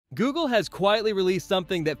Google has quietly released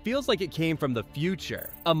something that feels like it came from the future.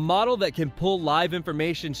 A model that can pull live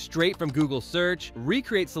information straight from Google search,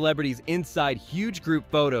 recreate celebrities inside huge group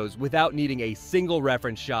photos without needing a single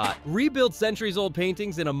reference shot, rebuild centuries-old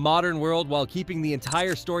paintings in a modern world while keeping the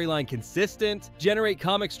entire storyline consistent, generate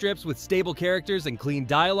comic strips with stable characters and clean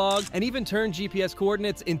dialogue, and even turn GPS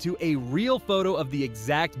coordinates into a real photo of the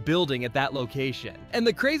exact building at that location. And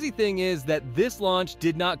the crazy thing is that this launch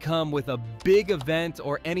did not come with a big event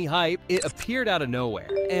or any hype. It appeared out of nowhere.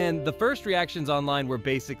 And the first reactions online were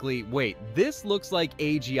basically, wait, this looks like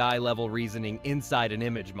AGI level reasoning inside an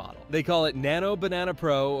image model. They call it Nano Banana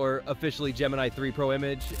Pro, or officially Gemini 3 Pro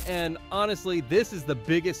Image, and honestly, this is the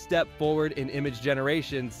biggest step forward in image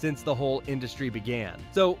generation since the whole industry began.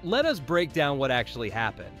 So let us break down what actually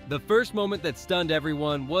happened. The first moment that stunned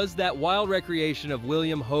everyone was that wild recreation of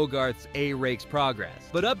William Hogarth's A Rake's Progress,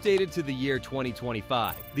 but updated to the year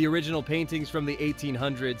 2025. The original paintings from the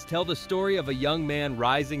 1800s tell the story of a young man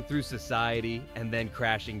rising through society and then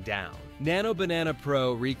crashing down. Nano Banana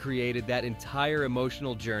Pro recreated that entire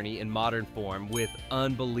emotional journey in modern form with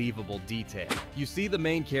unbelievable detail. You see the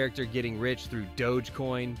main character getting rich through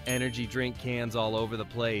Dogecoin, energy drink cans all over the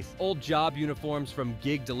place, old job uniforms from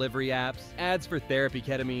gig delivery apps, ads for therapy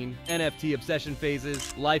ketamine, NFT obsession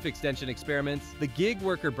phases, life extension experiments, the gig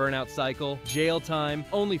worker burnout cycle, jail time,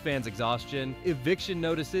 OnlyFans exhaustion, eviction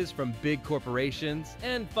notices from big corporations,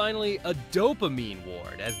 and finally a dopamine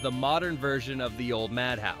ward as the modern version of the old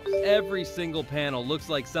madhouse. Every single panel looks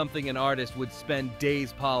like something an artist would spend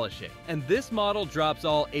days polishing. And this model drops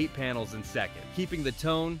all 8 panels in seconds, keeping the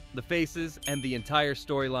tone, the faces, and the entire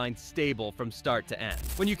storyline stable from start to end.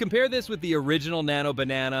 When you compare this with the original Nano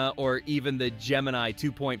Banana or even the Gemini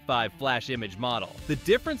 2.5 Flash image model, the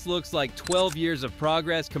difference looks like 12 years of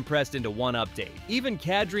progress compressed into one update. Even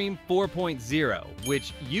Cadream 4.0,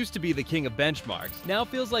 which used to be the king of benchmarks, now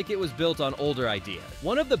feels like it was built on older ideas.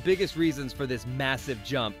 One of the biggest reasons for this massive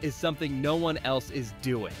jump is something no one else is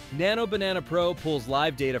doing. Nano Banana Pro pulls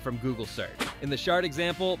live data from Google search. In the shard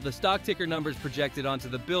example, the stock ticker numbers projected onto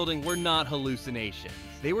the building were not hallucinations.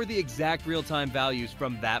 They were the exact real-time values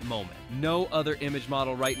from that moment. No other image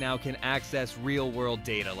model right now can access real-world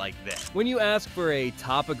data like this. When you ask for a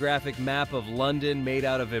topographic map of London made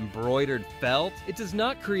out of embroidered felt, it does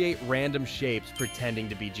not create random shapes pretending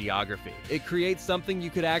to be geography. It creates something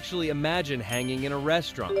you could actually imagine hanging in a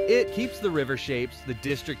restaurant. It keeps the river shapes, the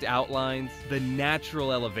district outlines, the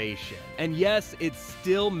natural elevation. And yes, it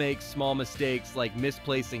still makes small mistakes like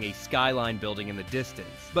misplacing a skyline building in the distance.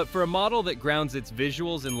 But for a model that grounds its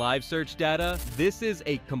visuals in live search data, this is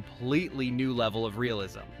a completely new level of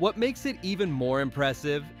realism. What makes it even more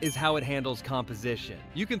impressive is how it handles composition.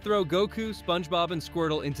 You can throw Goku, SpongeBob, and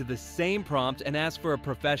Squirtle into the same prompt and ask for a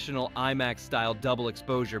professional IMAX-style double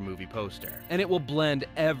exposure movie poster, and it will blend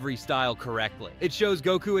every style correctly. It shows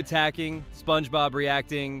Goku attacking, SpongeBob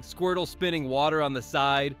reacting, Squirtle spinning water on the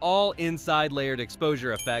side, all inside layered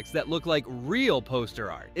exposure effects that look like real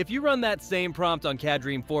poster art. If you run that same prompt on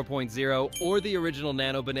Cadream 4.0 or the original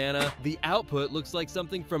Nano Banana, the output looks like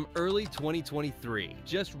something from early 2023.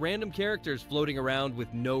 Just random characters floating around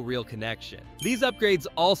with no real connection. These upgrades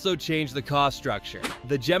also change the cost structure.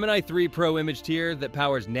 The Gemini 3 Pro image tier that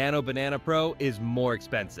powers Nano Banana Pro is more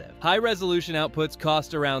expensive. High-resolution outputs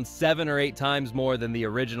cost around 7 or 8 times more than the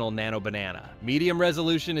original Nano Banana. Medium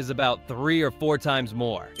resolution is about 3 or 4 times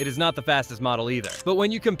more. It is not the fastest model either. But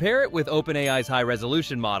when you compare it with OpenAI's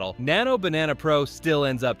high-resolution model, Nano Banana Pro still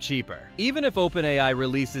ends up cheaper. Even if OpenAI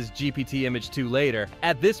releases GPT Image 2 later,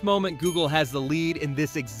 at this moment Google has the lead in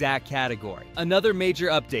this exact category. Another major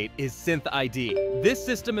update is SynthID. This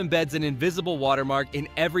system embeds an invisible watermark in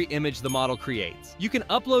every image the model creates. You can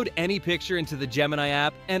upload any picture into the Gemini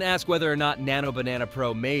app and ask whether or not Nano Banana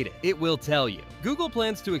Pro made it. It will tell you. Google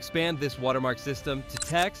plans to expand this watermark system to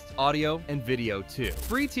text, audio, and video too.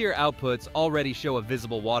 Free tier outputs already show a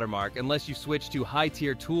visible watermark unless you switch to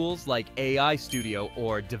high-tier tools like AI Studio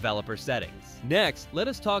or developer settings. Next, let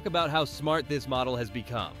us talk about how smart this model has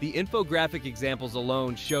become. The infographic examples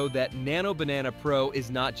alone show that Nano Banana Pro is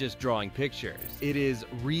not just drawing pictures, it is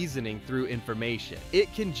reasoning through information.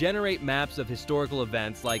 It can generate maps of historical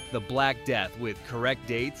events like the Black Death with correct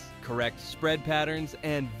dates, correct spread patterns,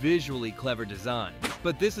 and visually clever designs.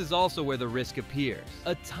 But this is also where the risk appears.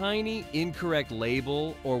 A tiny, incorrect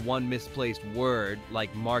label or one misplaced word,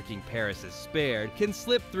 like marking Paris as spared, can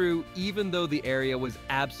slip through even though the area was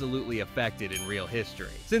absolutely affected in real history.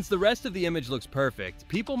 Since the rest of the image looks perfect,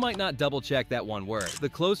 people might not double-check that one word. The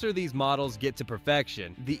closer these models get to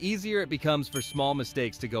perfection, the easier it becomes for small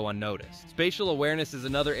mistakes to go unnoticed. Spatial awareness is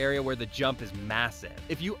another area where the jump is massive.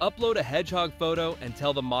 If you upload a hedgehog photo and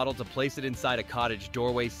tell the model to place it inside a cottage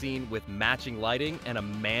doorway scene with matching lighting and a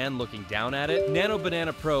man looking down at it, Nano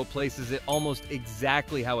Banana Pro places it almost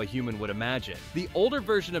exactly how a human would imagine. The older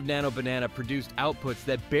version of Nano Banana produced outputs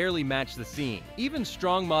that barely match the scene. Even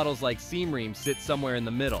strong models like Cadream sit somewhere in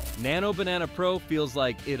the middle. Nano Banana Pro feels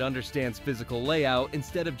like it understands physical layout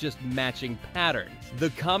instead of just matching patterns. The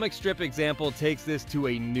comic strip example takes this to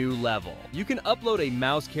a new level. You can upload a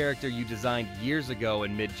mouse character you designed years ago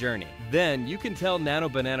in Midjourney. Then you can tell Nano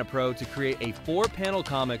Banana Pro to create a 4-panel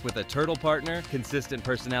comic with a turtle partner, consistent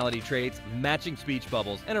personality traits, matching speech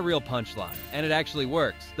bubbles, and a real punchline. And it actually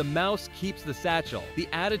works. The mouse keeps the satchel. The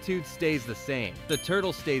attitude stays the same. The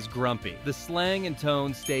turtle stays grumpy. The slang and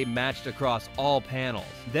tone stay matched across all panels.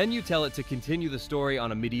 Then you tell it to continue the story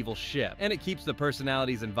on a medieval ship, and it keeps the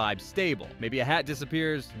personalities and vibes stable. Maybe a hat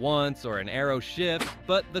disappears once or an arrow shifts,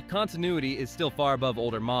 but the continuity is still far above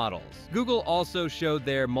older models. Google also showed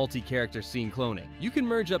their multi-character scene cloning. You can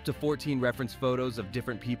merge up to 14 reference photos of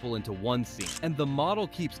different people into one scene, and the model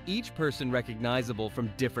keeps each person recognizable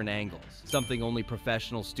from different angles, something only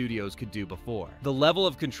professional studios could do before. The level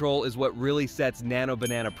of control is what really sets Nano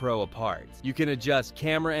Banana Pro apart. You can adjust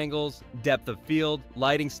camera angles, depth of field,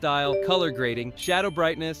 lighting style, color grading, shadow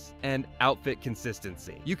brightness, and outfit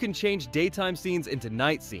consistency. You can change daytime scenes into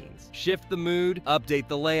night scenes, shift the mood, update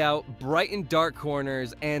the layout, brighten dark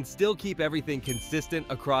corners, and still keep everything consistent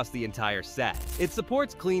across the entire set. It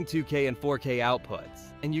supports clean 2K and 4K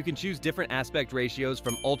outputs, and you can choose different aspect ratios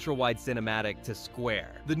from ultra-wide cinematic to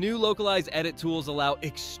square. The new localized edit tools allow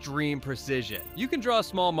extreme precision. You can draw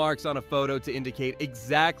small marks on a photo to indicate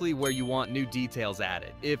exactly where you want new details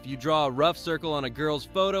added. If you draw a rough circle on a girl's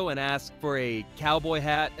photo and ask for a cowboy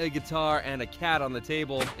hat, a guitar, and a cat on the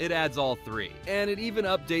table, it adds all three. And it even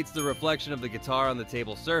updates the reflection of the guitar on the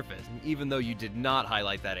table surface, even though you did not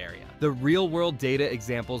highlight that area. The real-world data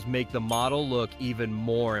examples make the model look even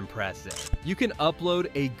more impressive. You can upload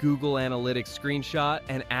a Google Analytics screenshot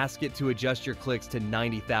and ask it to adjust your clicks to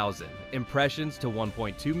 90,000, impressions to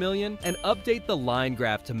 1.2 million, and update the line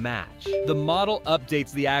graph to match. The model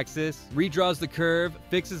updates the axis, redraws the curve,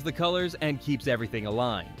 fixes the colors, and keeps everything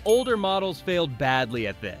aligned. Older models failed badly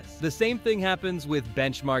at this. The same thing happens with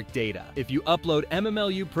benchmark data. If you upload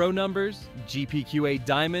MMLU Pro numbers, GPQA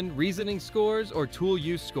Diamond, reasoning scores, or tool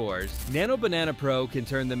use scores, Nano Banana Pro can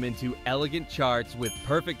turn them into elegant charts with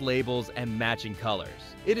perfect labels and matching colors.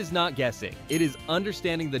 It is not guessing, it is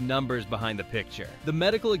understanding the numbers behind the picture. The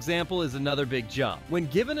medical example is another big jump. When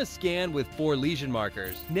given a scan with 4 lesion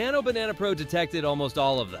markers, Nano Banana Pro detected almost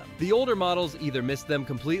all of them. The older models either missed them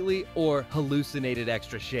completely or hallucinated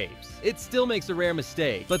extra shapes. It still makes a rare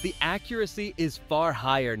mistake, but the accuracy is far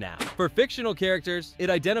higher now. For fictional characters,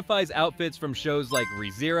 it identifies outfits from shows like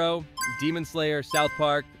ReZero, Demon Slayer, South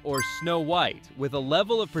Park, or Snow White with a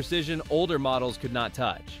level of precision older models could not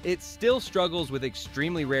touch. It still struggles with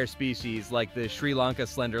extremely rare species like the Sri Lanka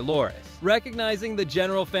slender loris, recognizing the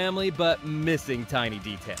general family but missing tiny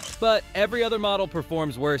details. But every other model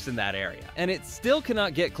performs worse in that area, and it still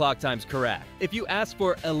cannot get clock times correct. If you ask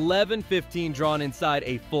for 11:15 drawn inside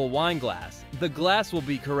a full wine glass, the glass will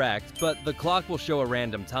be correct, but the clock will show a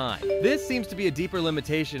random time. This seems to be a deeper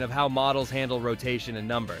limitation of how models handle rotation and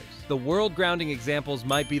numbers. The world grounding examples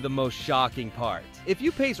might be the most shocking part. If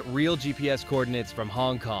you paste real GPS coordinates from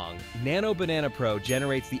Hong Kong, Nano Banana Pro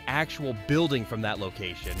generates the actual building from that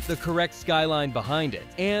location, the correct skyline behind it,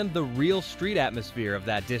 and the real street atmosphere of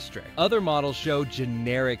that district. Other models show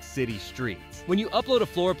generic city streets. When you upload a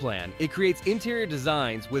floor plan, it creates interior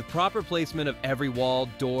designs with proper placement of every wall,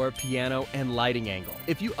 door, piano, and lighting angle.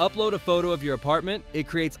 If you upload a photo of your apartment, it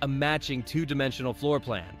creates a matching 2-dimensional floor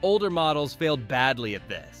plan. Older models failed badly at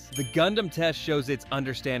this. The Gundam test shows its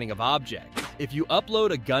understanding of objects. If you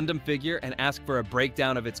upload a Gundam figure and ask for a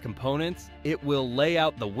breakdown of its components, it will lay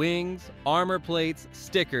out the wings, armor plates,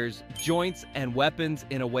 stickers, joints, and weapons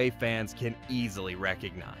in a way fans can easily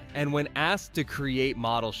recognize. And when asked to create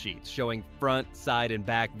model sheets showing front, side, and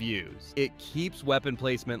back views, it keeps weapon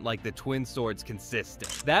placement like the twin swords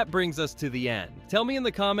consistent. That brings us to the end. Tell me in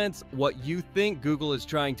the comments what you think Google is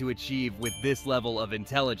trying to achieve with this level of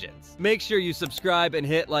intelligence. Make sure you subscribe and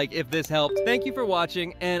hit like if this helped. Thank you for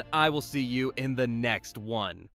watching, and I will see you in the next one.